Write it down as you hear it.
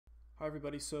Hi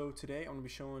everybody, so today I'm going to be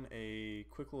showing a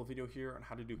quick little video here on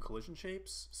how to do collision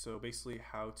shapes. So basically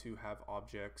how to have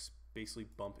objects basically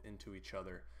bump into each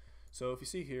other. So if you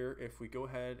see here, if we go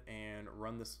ahead and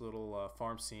run this little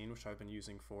farm scene, which I've been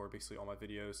using for basically all my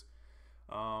videos,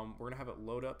 we're going to have it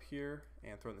load up here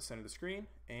and throw it in the center of the screen.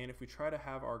 And if we try to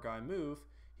have our guy move,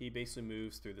 he basically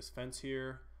moves through this fence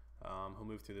here, he'll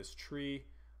move through this tree,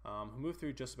 he'll move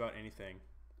through just about anything,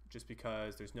 just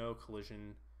because there's no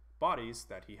collision bodies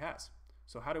that he has.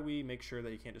 So how do we make sure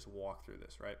that you can't just walk through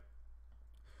this, right?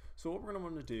 So what we're going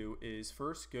to want to do is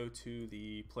first go to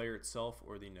the player itself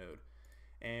or the node.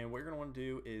 And what you're going to want to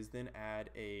do is then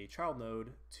add a child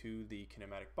node to the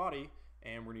kinematic body,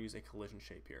 and we're going to use a collision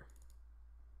shape here.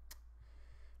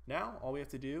 Now all we have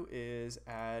to do is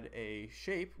add a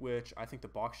shape, which I think the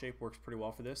box shape works pretty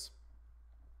well for this.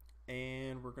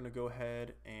 And we're going to go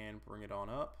ahead and bring it on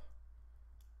up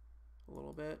a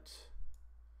little bit.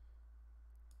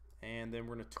 And then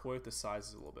we're going to toy with the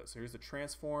sizes a little bit. So here's the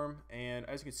transform, and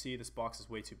as you can see, this box is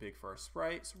way too big for our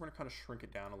sprite, so we're going to kind of shrink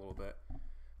it down a little bit.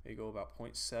 Maybe go about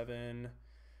 0.7 in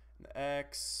the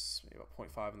X, maybe about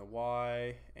 0.5 in the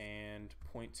Y, and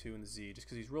 0.2 in the Z, just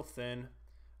because he's real thin.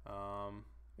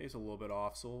 Maybe it's a little bit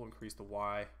off, so we'll increase the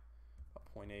Y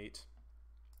about 0.8.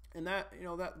 And that,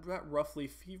 that roughly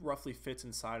fits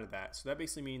inside of that. So that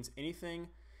basically means anything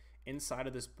inside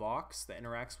of this box that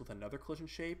interacts with another collision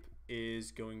shape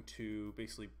is going to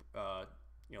basically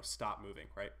stop moving,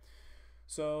 right?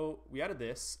 So we added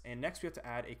this, and next we have to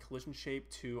add a collision shape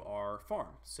to our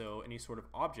farm, so any sort of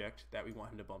object that we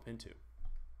want him to bump into.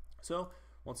 So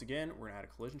once again, we're gonna add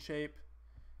a collision shape,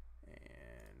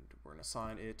 and we're gonna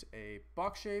assign it a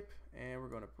box shape, and we're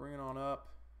gonna bring it on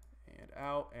up and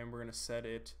out, and we're gonna set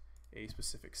it a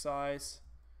specific size.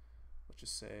 Let's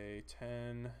just say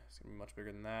 10. It's gonna be much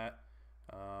bigger than that.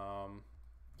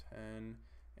 10,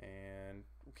 and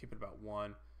we'll keep it about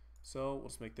 1. So we'll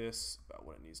just make this about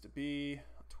what it needs to be,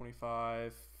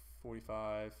 25,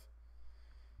 45,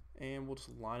 and we'll just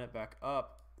line it back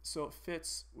up so it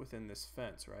fits within this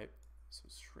fence, right? So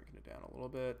it's shrinking it down a little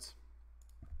bit,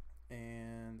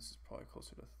 and this is probably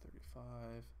closer to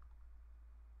 35.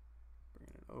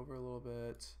 Bringing it over a little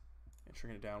bit and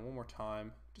shrinking it down one more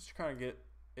time, just to kind of get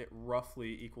it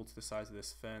roughly equal to the size of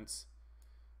this fence.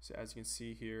 So as you can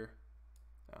see here,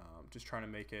 just trying to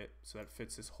make it so that it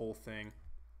fits this whole thing,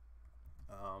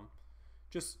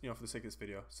 just for the sake of this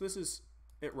video. So this is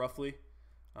it roughly.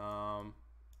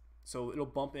 So it'll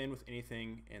bump in with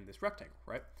anything in this rectangle,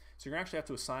 right? So you're gonna actually have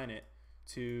to assign it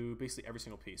to basically every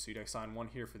single piece. So you'd assign one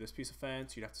here for this piece of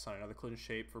fence, you'd have to assign another collision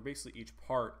shape for basically each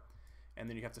part, and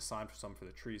then you have to assign for some for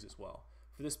the trees as well.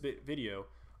 For this video,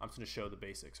 I'm just going to show the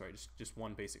basics, right? Just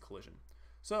one basic collision.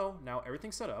 So now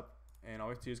everything's set up, and all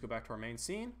we have to do is go back to our main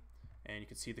scene, and you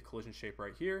can see the collision shape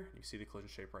right here, you can see the collision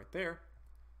shape right there,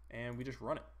 and we just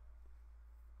run it.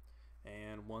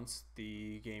 And once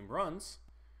the game runs,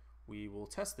 we will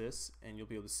test this, and you'll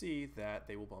be able to see that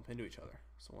they will bump into each other.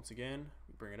 So once again,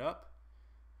 we bring it up,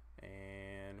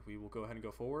 and we will go ahead and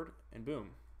go forward, and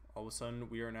boom, all of a sudden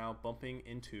we are now bumping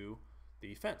into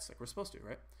the fence like we're supposed to,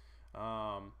 right?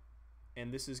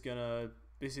 And this is gonna,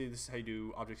 basically this is how you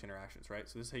do object interactions, right?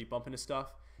 So this is how you bump into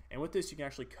stuff, and with this you can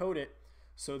actually code it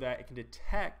so that it can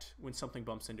detect when something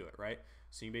bumps into it, right?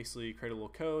 So you basically create a little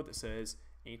code that says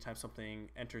anytime something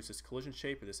enters this collision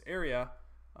shape or this area,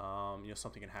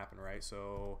 something can happen, right?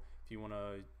 So if you want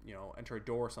to enter a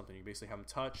door or something, you basically have them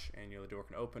touch, and the door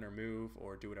can open or move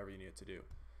or do whatever you need it to do.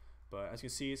 But as you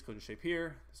can see, it's collision shape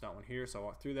here, there's not one here, so I'll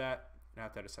walk through that, and I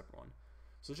have to add a separate one.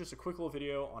 So it's just a quick little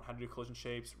video on how to do collision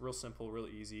shapes, real simple, real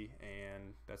easy,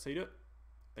 and that's how you do it.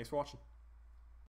 Thanks for watching.